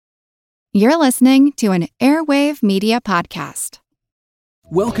You're listening to an Airwave Media Podcast.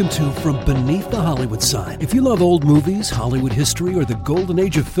 Welcome to From Beneath the Hollywood Sign. If you love old movies, Hollywood history, or the golden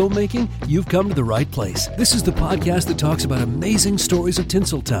age of filmmaking, you've come to the right place. This is the podcast that talks about amazing stories of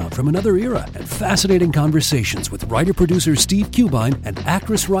Tinseltown from another era and fascinating conversations with writer-producer Steve Cubine and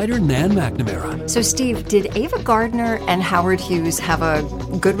actress-writer Nan McNamara. So, Steve, did Ava Gardner and Howard Hughes have a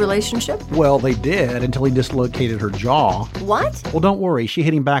good relationship? Well, they did until he dislocated her jaw. What? Well, don't worry. She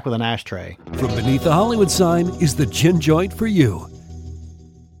hit him back with an ashtray. From Beneath the Hollywood Sign is the gin joint for you.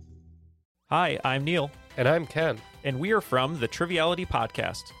 Hi, I'm Neil. And I'm Ken. And we are from the Triviality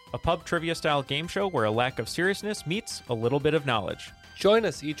Podcast, a pub trivia-style game show where a lack of seriousness meets a little bit of knowledge. Join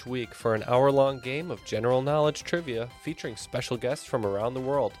us each week for an hour-long game of general knowledge trivia featuring special guests from around the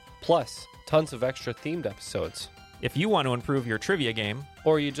world, plus tons of extra themed episodes. If you want to improve your trivia game,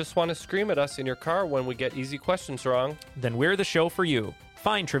 or you just want to scream at us in your car when we get easy questions wrong, then we're the show for you.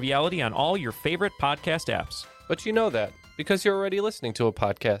 Find Triviality on all your favorite podcast apps. But you know that, because you're already listening to a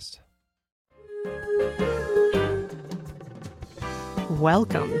podcast.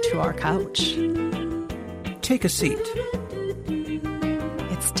 Welcome to our couch. Take a seat.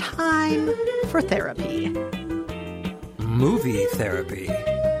 It's time for therapy. Movie therapy.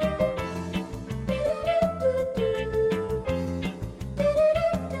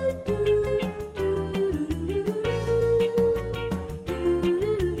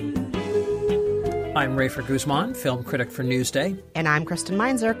 I'm Rafer Guzman, film critic for Newsday. And I'm Kristen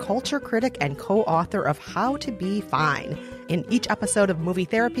Meinzer, culture critic and co-author of How to Be Fine. In each episode of Movie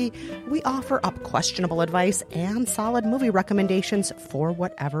Therapy, we offer up questionable advice and solid movie recommendations for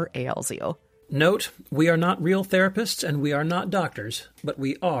whatever ails you. Note, we are not real therapists and we are not doctors, but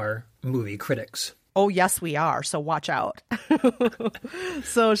we are movie critics. Oh, yes, we are, so watch out.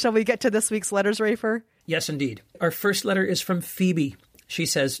 So, shall we get to this week's letters, Rafer? Yes, indeed. Our first letter is from Phoebe. She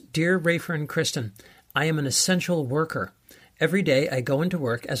says, Dear Rafer and Kristen, I am an essential worker. Every day I go into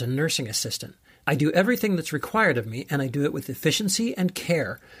work as a nursing assistant. I do everything that's required of me, and I do it with efficiency and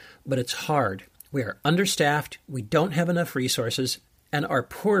care. But it's hard. We are understaffed, we don't have enough resources, and our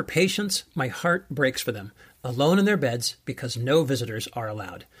poor patients, my heart breaks for them, alone in their beds because no visitors are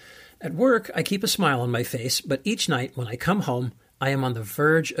allowed. At work, I keep a smile on my face, but each night when I come home, I am on the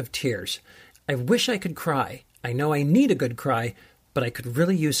verge of tears. I wish I could cry. I know I need a good cry, but I could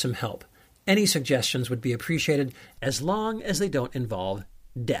really use some help. Any suggestions would be appreciated as long as they don't involve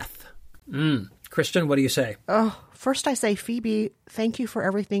death. Kristen, what do you say? Oh, first I say, Phoebe, thank you for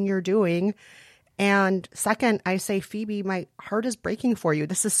everything you're doing. And second, I say, Phoebe, my heart is breaking for you.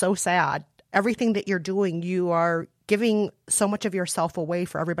 This is so sad. Everything that you're doing, you are giving so much of yourself away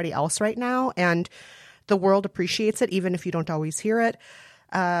for everybody else right now. And the world appreciates it, even if you don't always hear it.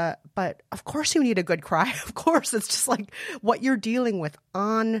 But of course you need a good cry. Of course, it's just like what you're dealing with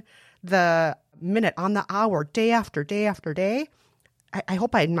on the minute, on the hour, day after day after day. I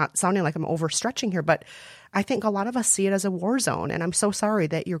hope I'm not sounding like I'm overstretching here, but I think a lot of us see it as a war zone. And I'm so sorry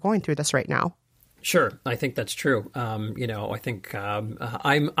that you're going through this right now. Sure, I think that's true. I think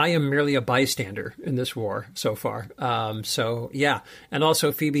I am merely a bystander in this war so far. So yeah, and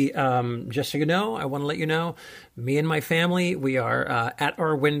also Phoebe, just so you know, I want to let you know, me and my family, we are at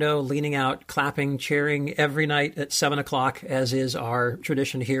our window, leaning out, clapping, cheering every night at 7:00, as is our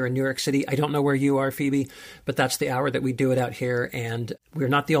tradition here in New York City. I don't know where you are, Phoebe, but that's the hour that we do it out here, and we're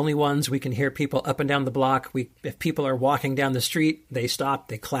not the only ones. We can hear people up and down the block. If people are walking down the street, they stop,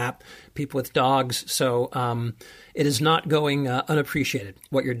 they clap. People with dogs. So it is not going unappreciated,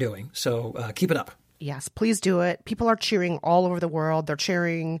 what you're doing. So keep it up. Yes, please do it. People are cheering all over the world. They're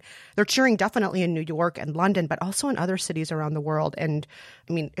cheering definitely in New York and London, but also in other cities around the world. And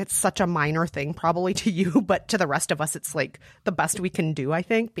I mean, it's such a minor thing probably to you, but to the rest of us, it's like the best we can do, I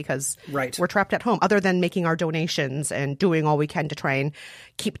think, because we're trapped at home, other than making our donations and doing all we can to try and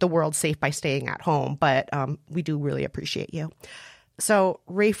keep the world safe by staying at home. But we do really appreciate you. So,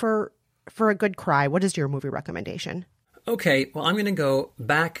 Rafer, for a good cry, what is your movie recommendation? Okay, well, I'm going to go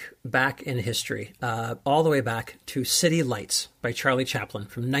back in history, all the way back to City Lights by Charlie Chaplin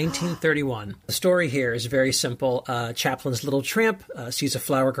from 1931. The story here is very simple. Chaplin's little tramp sees a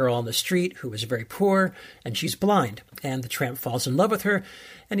flower girl on the street who is very poor, and she's blind. And the tramp falls in love with her,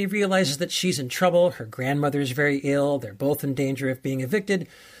 and he realizes that she's in trouble. Her grandmother is very ill. They're both in danger of being evicted.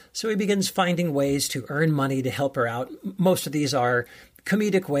 So he begins finding ways to earn money to help her out. Most of these are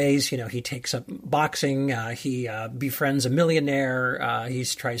comedic ways. He takes up boxing, he befriends a millionaire, he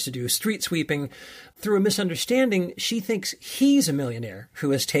tries to do street sweeping. Through a misunderstanding, she thinks he's a millionaire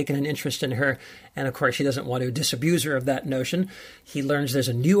who has taken an interest in her, And of course, he doesn't want to disabuse her of that notion. He learns there's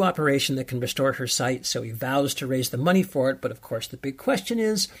a new operation that can restore her sight, so he vows to raise the money for it. But of course, the big question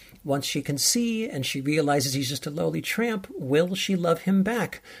is, once she can see and she realizes he's just a lowly tramp, will she love him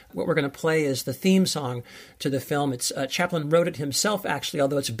back? What we're going to play is the theme song to the film. It's Chaplin wrote it himself, actually,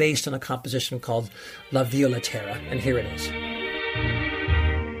 although it's based on a composition called La Violatera. And here it is.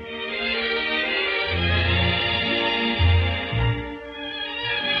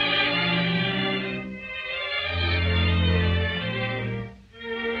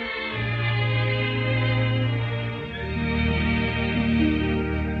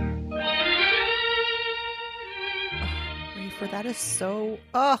 That is so,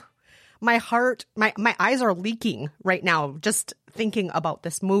 my heart, my eyes are leaking right now just thinking about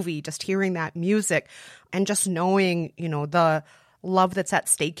this movie, just hearing that music and just knowing, the love that's at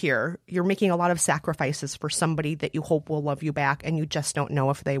stake here. You're making a lot of sacrifices for somebody that you hope will love you back, and you just don't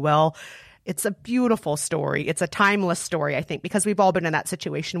know if they will. It's a beautiful story. It's a timeless story, I think, because we've all been in that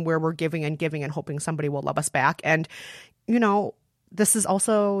situation where we're giving and hoping somebody will love us back. And, this is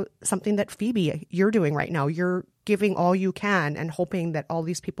also something that Phoebe, you're doing right now. You're giving all you can and hoping that all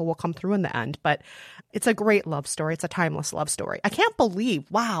these people will come through in the end. But it's a great love story. It's a timeless love story. I can't believe,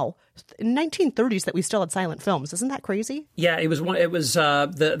 wow, in 1930s that we still had silent films. Isn't that crazy? Yeah,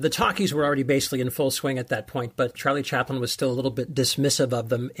 the talkies were already basically in full swing at that point, but Charlie Chaplin was still a little bit dismissive of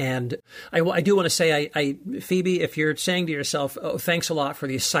them. And I do want to say, Phoebe, if you're saying to yourself, oh, thanks a lot for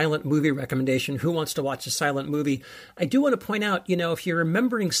the silent movie recommendation, who wants to watch a silent movie? I do want to point out, if you're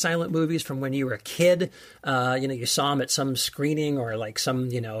remembering silent movies from when you were a kid, you saw them at some screening or like some,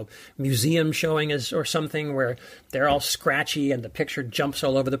 museum showing or something where they're all scratchy and the picture jumps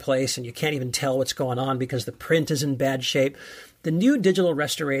all over the place and you can't even tell what's going on because the print is in bad shape. The new digital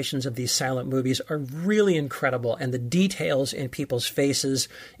restorations of these silent movies are really incredible, and the details in people's faces,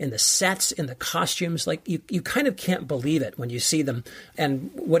 in the sets, in the costumes, like you kind of can't believe it when you see them. And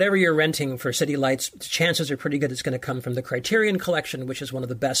whatever you're renting for City Lights, chances are pretty good it's going to come from the Criterion Collection, which is one of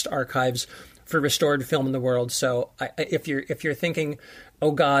the best archives for restored film in the world. So if you're thinking,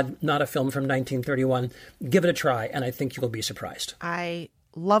 oh God, not a film from 1931, give it a try, and I think you will be surprised. I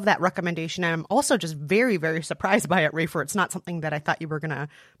love that recommendation. And I'm also just very, very surprised by it, Rafer. It's not something that I thought you were going to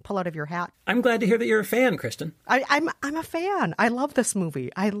pull out of your hat. I'm glad to hear that you're a fan, Kristen. I'm a fan. I love this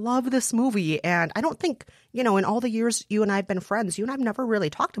movie. And I don't think, in all the years you and I have been friends, you and I have never really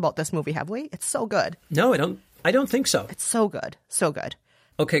talked about this movie, have we? It's so good. No, I don't think so. It's so good. So good.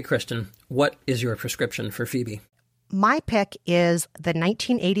 Okay, Kristen, what is your prescription for Phoebe? My pick is the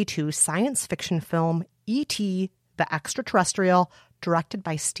 1982 science fiction film E.T. the Extraterrestrial, directed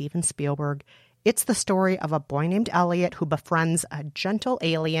by Steven Spielberg. It's the story of a boy named Elliot who befriends a gentle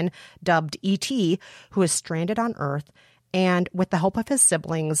alien dubbed E.T. who is stranded on Earth. And with the help of his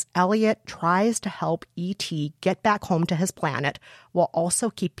siblings, Elliot tries to help E.T. get back home to his planet while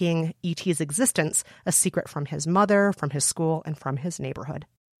also keeping E.T.'s existence a secret from his mother, from his school, and from his neighborhood.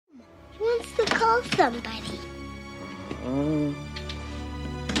 He wants to call somebody.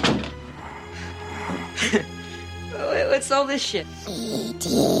 What's all this shit?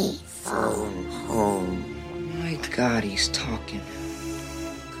 E.T. phone home. Oh my God, he's talking.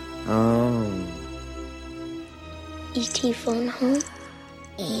 Oh. E.T. phone home?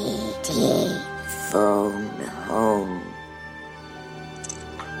 E.T. phone home.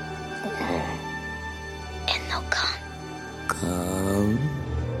 And they'll come. Come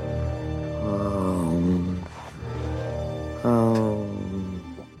home.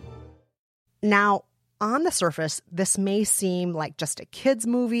 Home. Now, on the surface, this may seem like just a kid's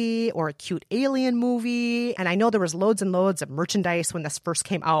movie or a cute alien movie. And I know there was loads and loads of merchandise when this first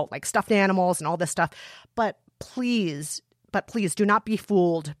came out, like stuffed animals and all this stuff. But please do not be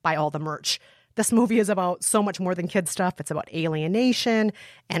fooled by all the merch. This movie is about so much more than kid stuff. It's about alienation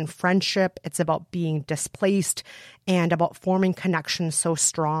and friendship. It's about being displaced and about forming connections so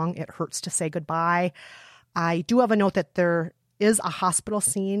strong it hurts to say goodbye. I do have a note that there is a hospital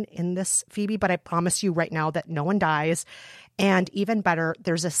scene in this, Phoebe, but I promise you right now that no one dies. And even better,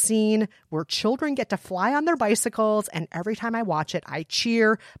 there's a scene where children get to fly on their bicycles, and every time I watch it, I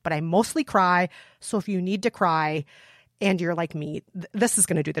cheer, but I mostly cry. So if you need to cry and you're like me, this is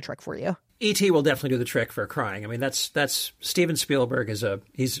going to do the trick for you. E.T. will definitely do the trick for crying. I mean, that's Steven Spielberg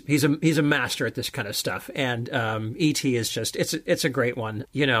he's a master at this kind of stuff, and E.T. is just it's a great one.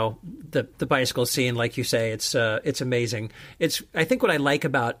 The bicycle scene, like you say, it's amazing. I think what I like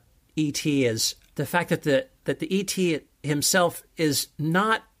about E.T. is the fact that the E.T. himself is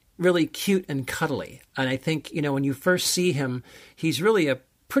not really cute and cuddly, and I think when you first see him, he's really a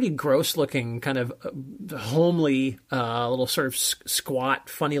pretty gross looking, kind of homely, little sort of squat,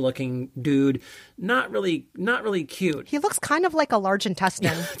 funny looking dude. Not really cute. He looks kind of like a large intestine.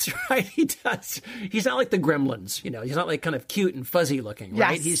 That's right, he does. He's not like the Gremlins, you know. He's not like kind of cute and fuzzy looking,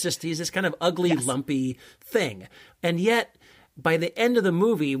 right? Yes. He's this kind of ugly, lumpy thing. And yet, by the end of the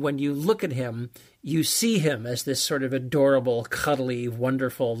movie, when you look at him, you see him as this sort of adorable, cuddly,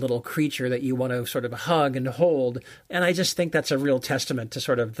 wonderful little creature that you want to sort of hug and hold. And I just think that's a real testament to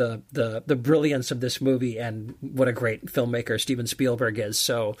sort of the brilliance of this movie and what a great filmmaker Steven Spielberg is.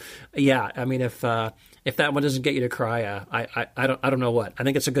 So, yeah, I mean, if that one doesn't get you to cry, I don't know what. I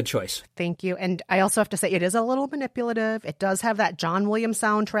think it's a good choice. Thank you. And I also have to say it is a little manipulative. It does have that John Williams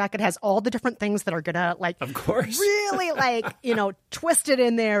soundtrack. It has all the different things that are gonna of course, really twist it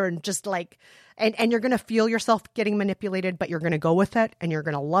in there and just and you're gonna feel yourself getting manipulated, but you're gonna go with it and you're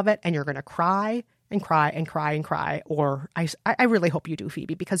gonna love it and you're gonna cry and cry and cry and cry. Or I really hope you do,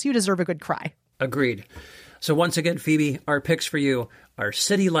 Phoebe, because you deserve a good cry. Agreed. So once again, Phoebe, our picks for you are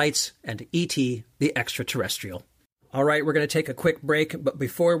City Lights and E.T. the Extraterrestrial. All right, we're going to take a quick break, but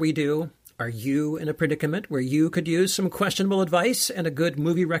before we do, are you in a predicament where you could use some questionable advice and a good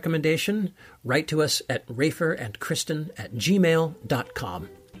movie recommendation? Write to us at raferandkristen@gmail.com.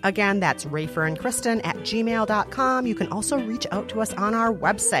 Again, that's raferandkristen@gmail.com. You can also reach out to us on our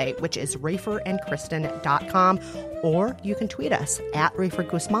website, which is raferandkristen.com, or you can tweet us at Rafer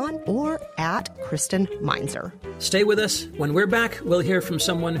Guzman or at Kristen Meinzer. Stay with us. When we're back, we'll hear from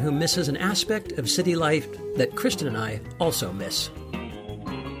someone who misses an aspect of city life that Kristen and I also miss.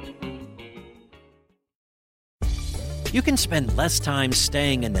 You can spend less time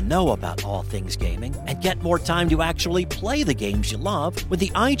staying in the know about all things gaming and get more time to actually play the games you love with the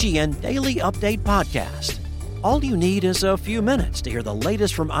IGN Daily Update podcast. All you need is a few minutes to hear the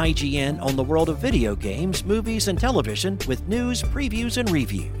latest from IGN on the world of video games, movies, and television with news, previews, and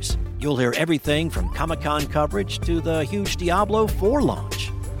reviews. You'll hear everything from Comic-Con coverage to the huge Diablo 4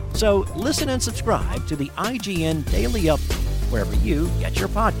 launch. So listen and subscribe to the IGN Daily Update wherever you get your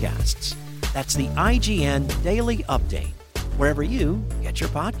podcasts. That's the IGN Daily Update, wherever you get your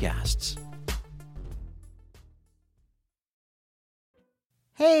podcasts.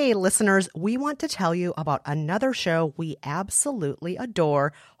 Hey, listeners, we want to tell you about another show we absolutely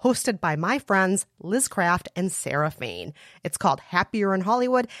adore, hosted by my friends Liz Craft and Sarah Fain. It's called Happier in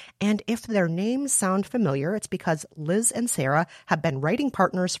Hollywood, and if their names sound familiar, it's because Liz and Sarah have been writing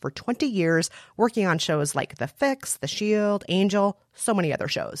partners for 20 years, working on shows like The Fix, The Shield, Angel, so many other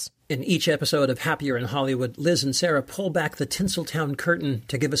shows. In each episode of Happier in Hollywood, Liz and Sarah pull back the Tinseltown curtain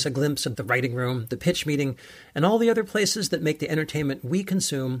to give us a glimpse of the writing room, the pitch meeting, and all the other places that make the entertainment we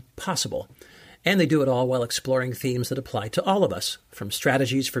consume possible. And they do it all while exploring themes that apply to all of us, from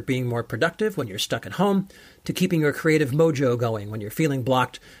strategies for being more productive when you're stuck at home, to keeping your creative mojo going when you're feeling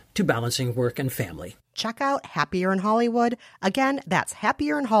blocked, to balancing work and family. Check out Happier in Hollywood. Again, that's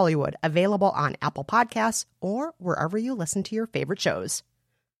Happier in Hollywood, available on Apple Podcasts or wherever you listen to your favorite shows.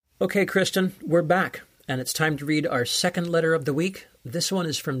 Okay, Kristen, we're back, and it's time to read our second letter of the week. This one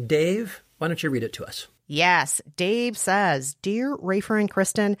is from Dave. Why don't you read it to us? Yes, Dave says, Dear Rafer and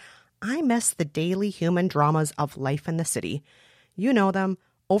Kristen, I miss the daily human dramas of life in the city. You know them.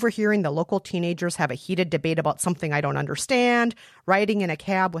 Overhearing the local teenagers have a heated debate about something I don't understand, riding in a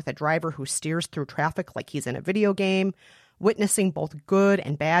cab with a driver who steers through traffic like he's in a video game, witnessing both good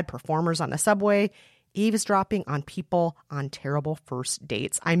and bad performers on the subway, eavesdropping on people on terrible first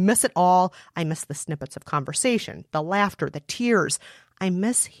dates. I miss it all. I miss the snippets of conversation, the laughter, the tears. I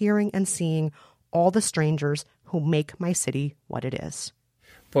miss hearing and seeing all the strangers who make my city what it is.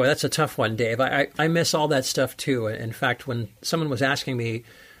 Boy, that's a tough one, Dave. I miss all that stuff, too. In fact, when someone was asking me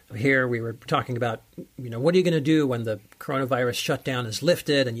here, we were talking about, what are you going to do when the coronavirus shutdown is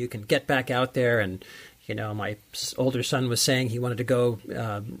lifted and you can get back out there? And, my older son was saying he wanted to go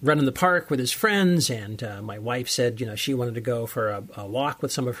run in the park with his friends. And my wife said, she wanted to go for a walk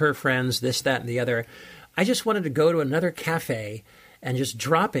with some of her friends, this, that, and the other. I just wanted to go to another cafe and just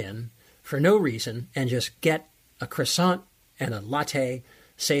drop in for no reason and just get a croissant and a latte,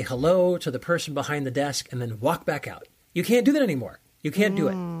 say hello to the person behind the desk, and then walk back out. You can't do that anymore. You can't do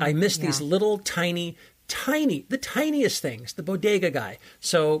it. I miss these little tiny, the tiniest things, the bodega guy.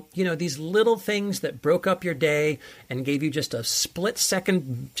 So, these little things that broke up your day and gave you just a split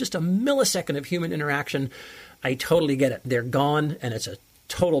second, just a millisecond of human interaction. I totally get it. They're gone, and it's a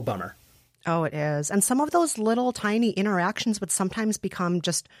total bummer. Oh, it is. And some of those little tiny interactions would sometimes become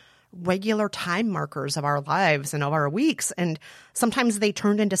just regular time markers of our lives and of our weeks. And sometimes they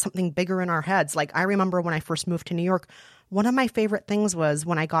turned into something bigger in our heads. Like I remember when I first moved to New York, one of my favorite things was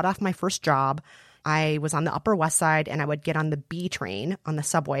when I got off my first job, I was on the Upper West Side, and I would get on the B train on the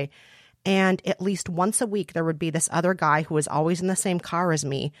subway. And at least once a week, there would be this other guy who was always in the same car as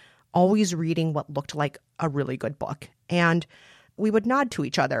me, always reading what looked like a really good book. And we would nod to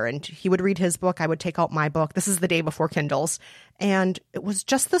each other, and he would read his book. I would take out my book. This is the day before Kindles. And it was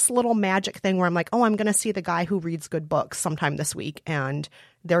just this little magic thing where I'm like, oh, I'm going to see the guy who reads good books sometime this week. And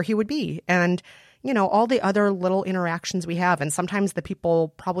there he would be. And, you know, all the other little interactions we have. And sometimes the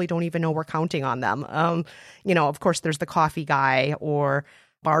people probably don't even know we're counting on them. You know, of course, there's the coffee guy or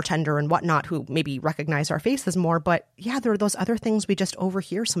bartender and whatnot who maybe recognize our faces more. But yeah, there are those other things we just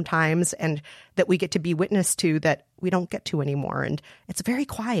overhear sometimes and that we get to be witness to that we don't get to anymore. And it's very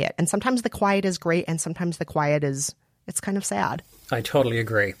quiet. And sometimes the quiet is great. And sometimes the quiet it's kind of sad. I totally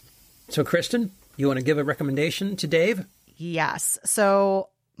agree. So, Kristen, you want to give a recommendation to Dave? Yes. So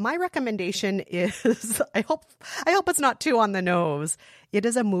my recommendation is, I hope it's not too on the nose. It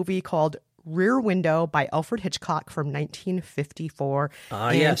is a movie called Rear Window by Alfred Hitchcock from 1954.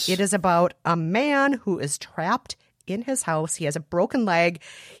 And yes. It is about a man who is trapped in his house. He has a broken leg.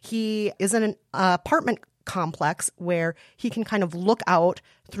 He is in an apartment complex where he can kind of look out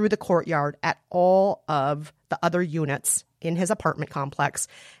through the courtyard at all of the other units in his apartment complex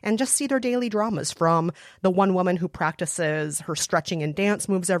and just see their daily dramas, from the one woman who practices her stretching and dance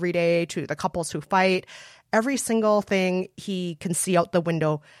moves every day to the couples who fight. Every single thing he can see out the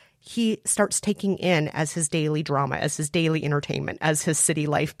window, he starts taking in as his daily drama, as his daily entertainment, as his city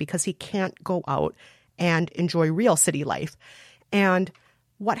life, because he can't go out and enjoy real city life. And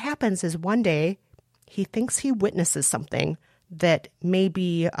what happens is one day he thinks he witnesses something that may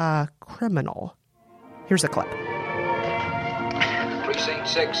be criminal. Here's a clip. Precinct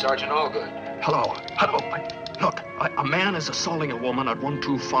 6, Sergeant Allgood. Hello. Look, a man is assaulting a woman at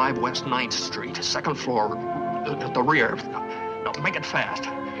 125 West 9th Street, second floor, at the rear. No, make it fast.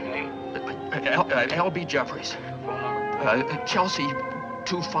 L.B. Jeffries. Chelsea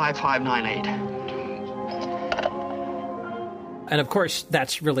 25598. And of course,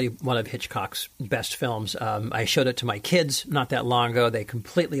 that's really one of Hitchcock's best films. I showed it to my kids not that long ago. They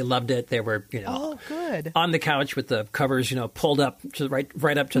completely loved it. They were, good, on the couch with the covers, pulled up to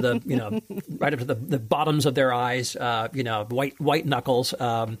right up to the, right up to the bottoms of their eyes. White knuckles.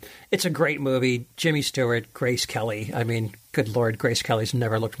 It's a great movie. Jimmy Stewart, Grace Kelly. I mean, good Lord, Grace Kelly's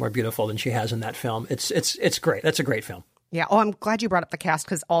never looked more beautiful than she has in that film. It's great. That's a great film. Yeah. Oh, I'm glad you brought up the cast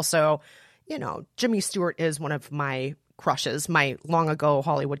because also, Jimmy Stewart is one of my crushes, my long ago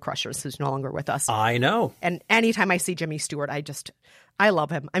Hollywood crushes, who's no longer with us. I know. And anytime I see Jimmy Stewart, I love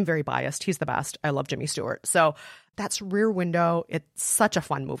him. I'm very biased. He's the best. I love Jimmy Stewart. So that's Rear Window. It's such a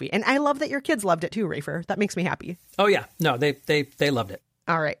fun movie. And I love that your kids loved it too, Rafer. That makes me happy. Oh, yeah. No, they loved it.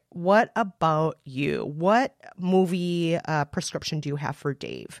 All right. What about you? What movie prescription do you have for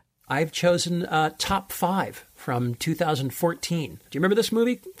Dave? I've chosen Top 5 from 2014. Do you remember this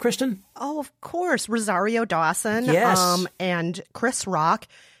movie, Kristen? Oh, of course. Rosario Dawson. Yes. And Chris Rock.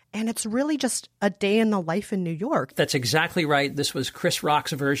 And it's really just a day in the life in New York. That's exactly right. This was Chris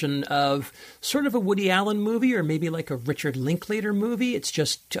Rock's version of sort of a Woody Allen movie, or maybe like a Richard Linklater movie. It's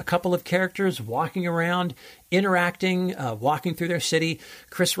just a couple of characters walking around, interacting, walking through their city.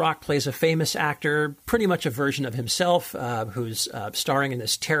 Chris Rock plays a famous actor, pretty much a version of himself, who's starring in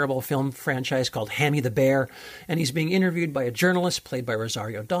this terrible film franchise called Hammy the Bear. And he's being interviewed by a journalist played by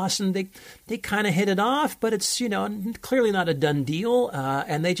Rosario Dawson. They kind of hit it off, but it's, clearly not a done deal.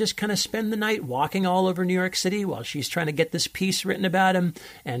 And they just kind of spend the night walking all over New York City while she's trying to get this piece written about him.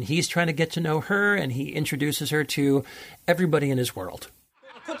 And he's trying to get to know her, and he introduces her to everybody in his world.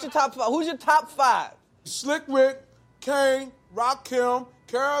 Put your top 5. Who's your top 5? Slick Rick, Kane, Rakim,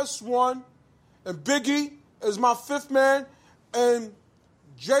 KRS-One, and Biggie is my 5th man, and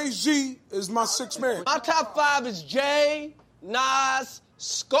Jay-Z is my 6th man. My top 5 is Jay, Nas,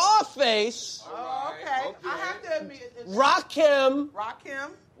 Scarface. Oh, okay. I have to admit.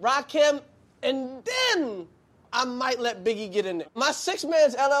 Rakim, and then I might let Biggie get in there. My 6th man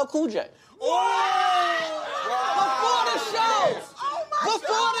is LL Cool J. Oh!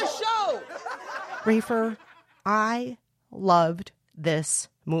 Before the show. Rafer, I loved this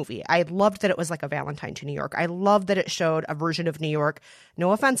movie. I loved that it was like a Valentine to New York. I loved that it showed a version of New York.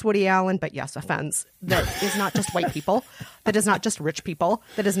 No offense, Woody Allen, but yes, offense. That is not just white people. That is not just rich people.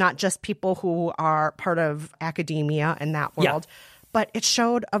 That is not just people who are part of academia and that world. Yeah. But it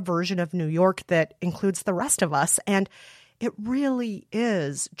showed a version of New York that includes the rest of us. And it really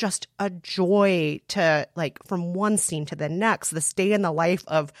is just a joy to, from one scene to the next, this day in the life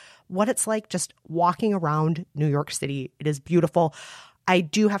of what it's like just walking around New York City. It is beautiful. I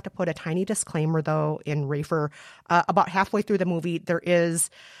do have to put a tiny disclaimer, though, in Rafer. About halfway through the movie,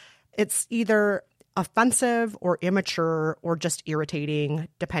 it's either offensive or immature or just irritating,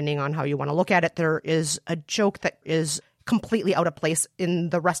 depending on how you want to look at it. There is a joke that is completely out of place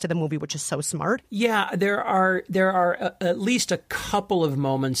in the rest of the movie, which is so smart. Yeah, there are at least a couple of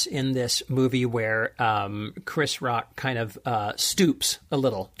moments in this movie where Chris Rock kind of stoops a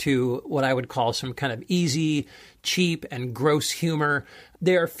little to what I would call some kind of easy, cheap, and gross humor.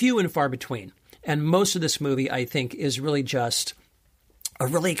 They are few and far between. And most of this movie, I think, is really just a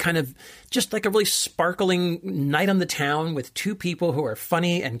really kind of just like a really sparkling night on the town with two people who are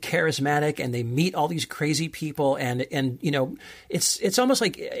funny and charismatic, and they meet all these crazy people. And you know, it's almost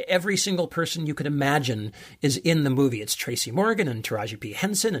like every single person you could imagine is in the movie. It's Tracy Morgan and Taraji P.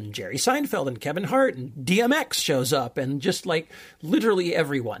 Henson and Jerry Seinfeld and Kevin Hart, and DMX shows up, and just like literally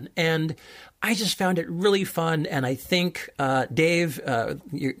everyone. And I just found it really fun, and I think, Dave,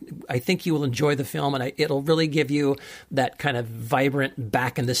 I think you will enjoy the film, and it'll really give you that kind of vibrant,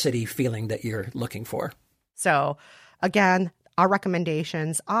 back-in-the-city feeling that you're looking for. So, again, our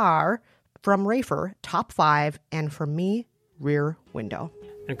recommendations are from Rafer, Top 5, and from me, Rear Window.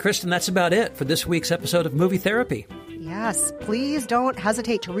 And Kristen, that's about it for this week's episode of Movie Therapy. Yes, please don't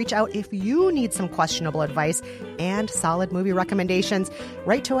hesitate to reach out if you need some questionable advice and solid movie recommendations.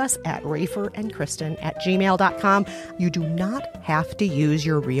 Write to us at raferandkristen@gmail.com. You do not have to use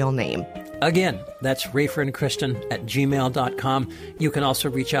your real name. Again, that's raferandkristen@gmail.com. You can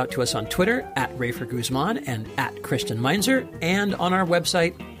also reach out to us on Twitter at Rafer Guzman and at Kristen Meinzer, and on our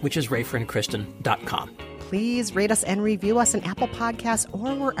website, which is raferandkristen.com. Please rate us and review us in Apple Podcasts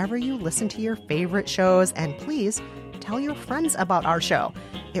or wherever you listen to your favorite shows. And please tell your friends about our show.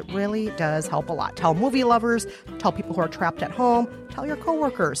 It really does help a lot. Tell movie lovers, tell people who are trapped at home, tell your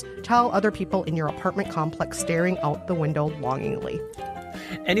coworkers, tell other people in your apartment complex staring out the window longingly.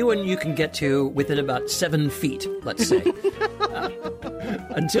 Anyone you can get to within about 7 feet, let's say.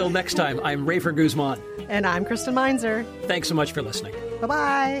 Until next time, I'm Rafer Guzman. And I'm Kristen Meinzer. Thanks so much for listening.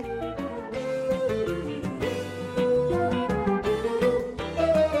 Bye-bye.